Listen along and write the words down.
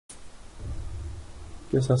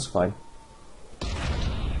Guess that's fine.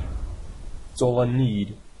 It's all I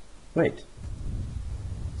need. Wait.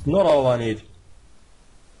 It's not all I need.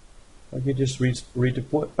 I can just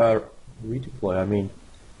redeploy, I mean,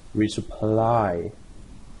 resupply.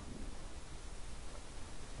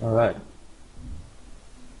 Alright.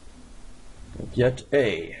 Get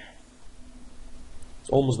A. It's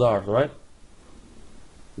almost ours, right?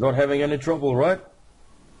 Not having any trouble, right?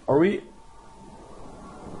 Are we?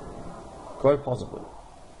 Quite possibly.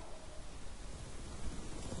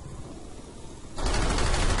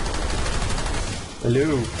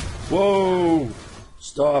 Hello. Whoa!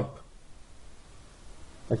 Stop.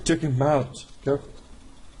 I took him out. Careful.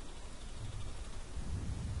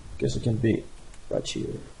 Guess it can be right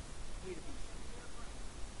here.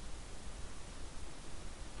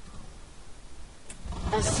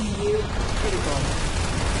 SCU critical.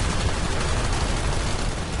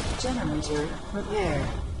 Generator repaired.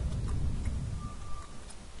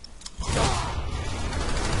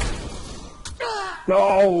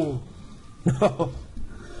 No! No!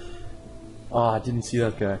 Ah, I didn't see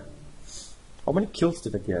that guy. How many kills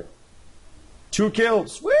did I get? 2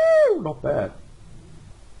 kills! Woo! Not bad.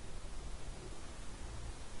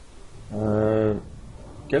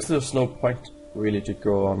 Guess there's no point really to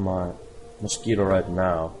go on my mosquito right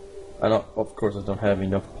now. Of course I don't have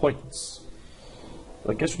enough points.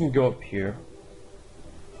 But I guess we can go up here.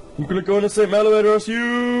 I'm gonna go in the same elevator as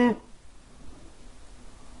you!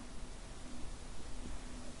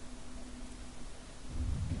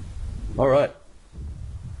 Alright.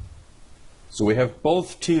 So we have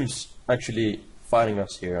both teams actually fighting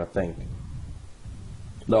us here, I think.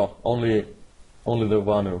 No, only the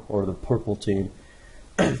Whana or the purple team.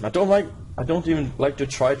 I don't even like to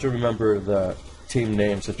try to remember the team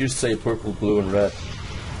names. I just say purple, blue, and red.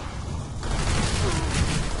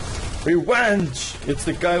 Revenge! It's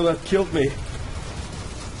the guy that killed me.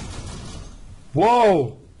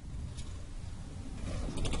 Whoa!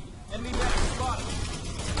 Enemy back spotted.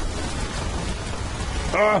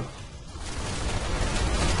 Ah!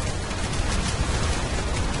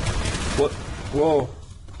 What? Whoa.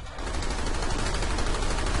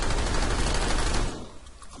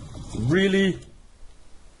 Really?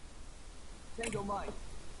 Tango mine.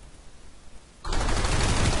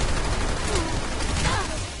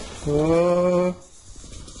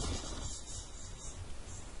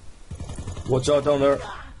 Watch out down there.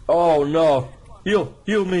 Oh no.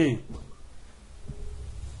 Heal me.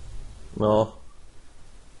 No.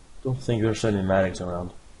 Don't think there's any medics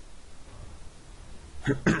around.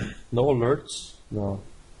 No alerts? No.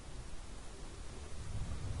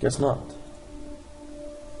 Guess not.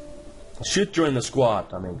 I should join the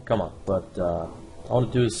squad, I mean, come on, but I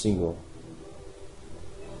want to do a single.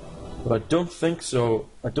 But I don't think so.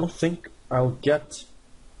 I don't think I'll get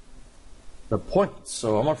the points,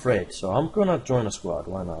 so I'm afraid. So I'm gonna join a squad,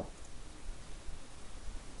 why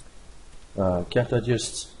not? Can't I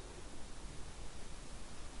just...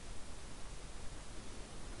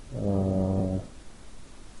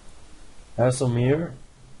 Asimir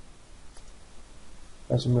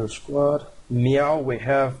squad. Meow, we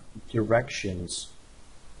have directions.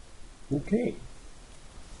 Okay.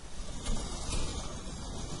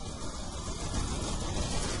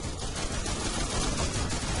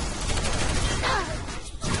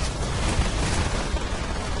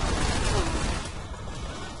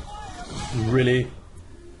 Really?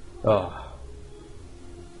 Oh.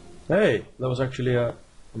 Hey, that was actually a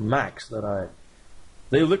max that I...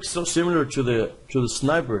 They look so similar to the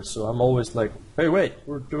snipers, so I'm always like, hey wait,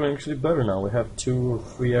 we're doing actually better now. We have 2 or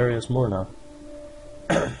 3 areas more now.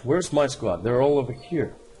 Where's my squad? They're all over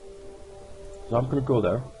here. So I'm gonna go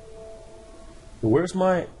there. But where's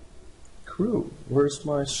my crew? Where's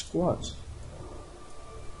my squads?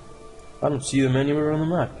 I don't see them anywhere on the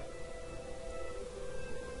map.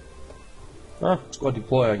 Ah, squad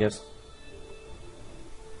deploy, I guess.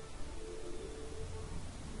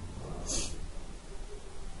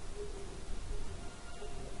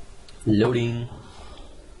 Loading.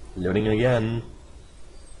 Loading again.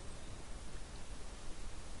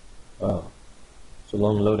 Oh. It's a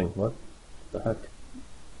long loading. What the heck?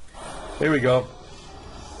 Here we go.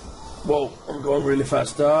 Whoa, I'm going really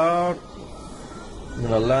fast down. I'm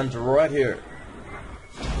gonna land right here.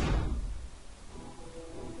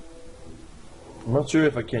 I'm not sure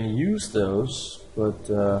if I can use those, but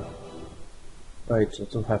right, I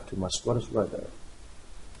don't have to. My squad is right there.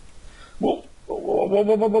 Whoa!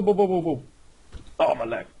 Whoa. Oh, my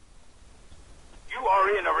leg. You are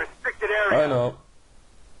in a restricted area. I know.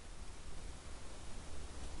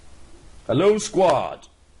 Hello, squad.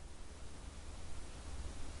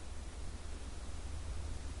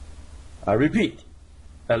 I repeat.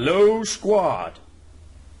 Hello, squad.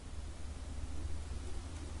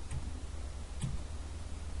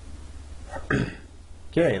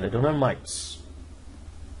 Okay, they don't have mics.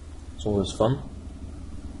 It's always fun.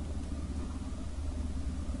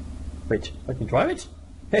 Wait, I can drive it?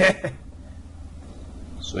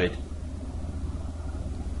 Sweet.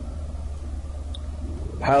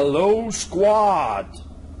 Hello, squad.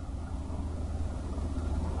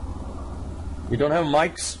 You don't have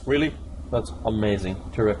mics? Really? That's amazing.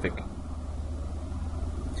 Terrific.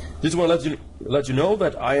 Just want to let you know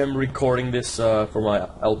that I am recording this for my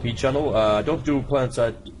LP channel. I don't do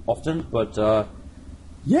Planetside often, but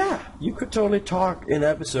yeah, you could totally talk in an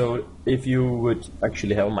episode if you would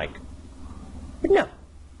actually have a mic. But no.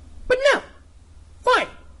 Fine.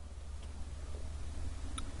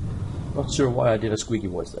 Not sure why I did a squeaky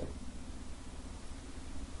voice there.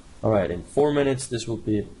 Alright, in 4 minutes this will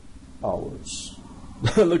be hours.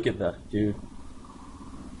 Look at that, dude.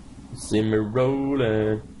 See me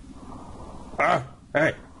rolling. Ah,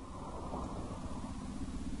 hey.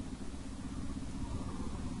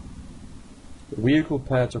 The vehicle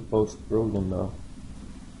pads are both broken now.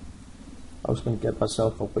 I was gonna get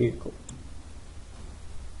myself a vehicle.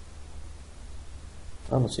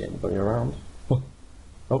 I don't see anybody around.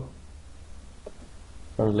 Oh.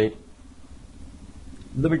 Apparently.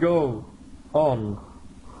 Let me go. On.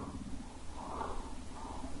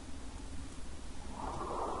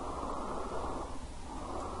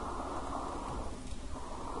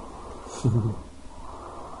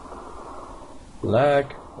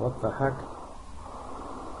 Lag. What the heck?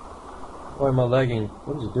 Why am I lagging?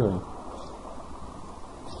 What is it doing?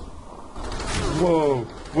 Whoa!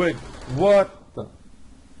 Wait! What the?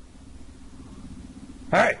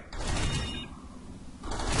 Hey!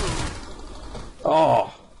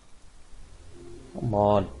 Oh! Come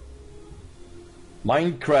on.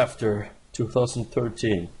 Minecrafter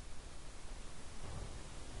 2013.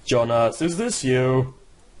 Jonas, is this you?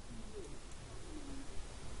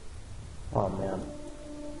 Oh man.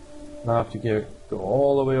 Now I have to go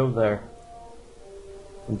all the way over there.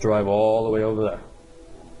 And drive all the way over there.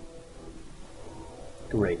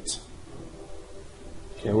 Great.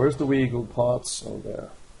 Okay, where's the vehicle parts? Oh,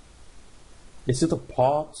 there. Is it a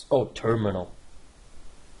parts? Oh, terminal.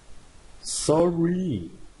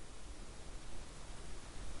 Sorry.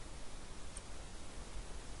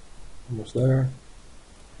 Almost there.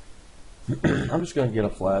 I'm just gonna get a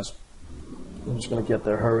flash. I'm just gonna get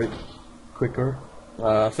there, hurry, quicker.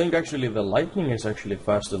 I think actually the lightning is actually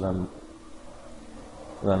faster than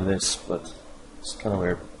this, but it's kind of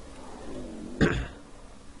weird.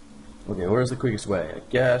 Okay, where's the quickest way? I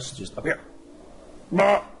guess just up here.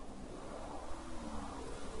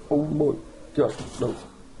 Oh my god, no.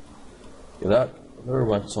 Okay, there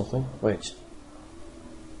went something. Wait.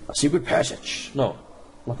 A secret passage. No,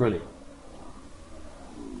 not really.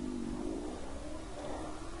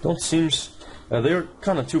 Don't seems they're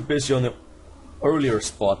kind of too busy on the earlier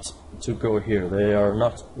spot to go here. They are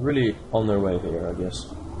not really on their way here, I guess.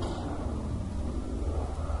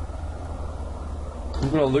 I'm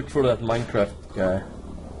gonna look for that Minecraft guy.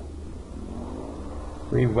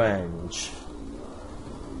 Revenge.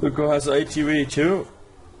 Look who has ATV too.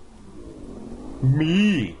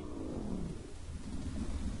 Me.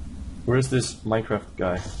 Where's this Minecraft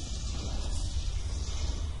guy?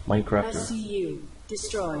 Minecrafter. SCU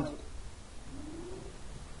destroyed.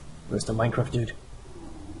 Where's the Minecraft dude?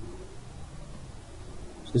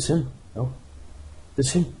 Is this him? No.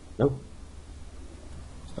 This him? No.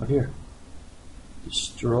 It's not here.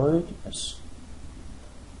 Destroyed? Yes.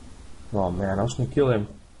 Oh man, I was gonna kill him.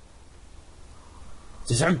 Is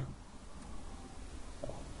this him?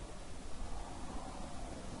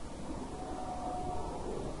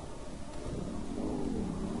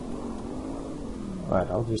 Alright,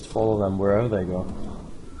 I'll just follow them wherever they go.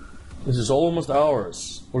 This is almost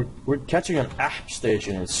ours. We're catching an app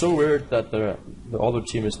station. It's so weird that the other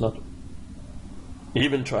team is not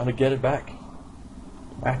even trying to get it back.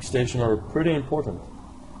 App stations are pretty important.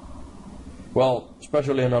 Well,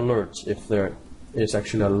 especially in alerts, if there is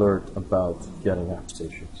actually an alert about getting app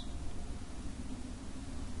stations.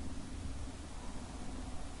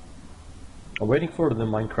 I'm waiting for the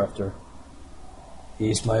Minecrafter.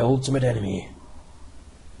 He's my ultimate enemy.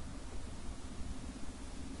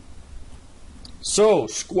 So,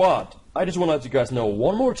 squad, I just want to let you guys know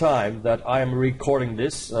one more time that I am recording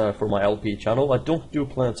this for my LP channel. I don't do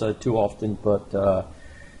Planetside too often, but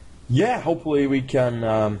yeah, hopefully we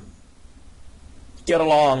can get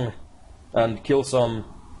along and kill some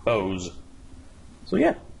foes. So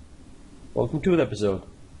yeah, welcome to the episode.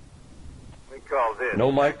 We call this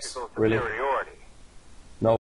No mics, really? superiority.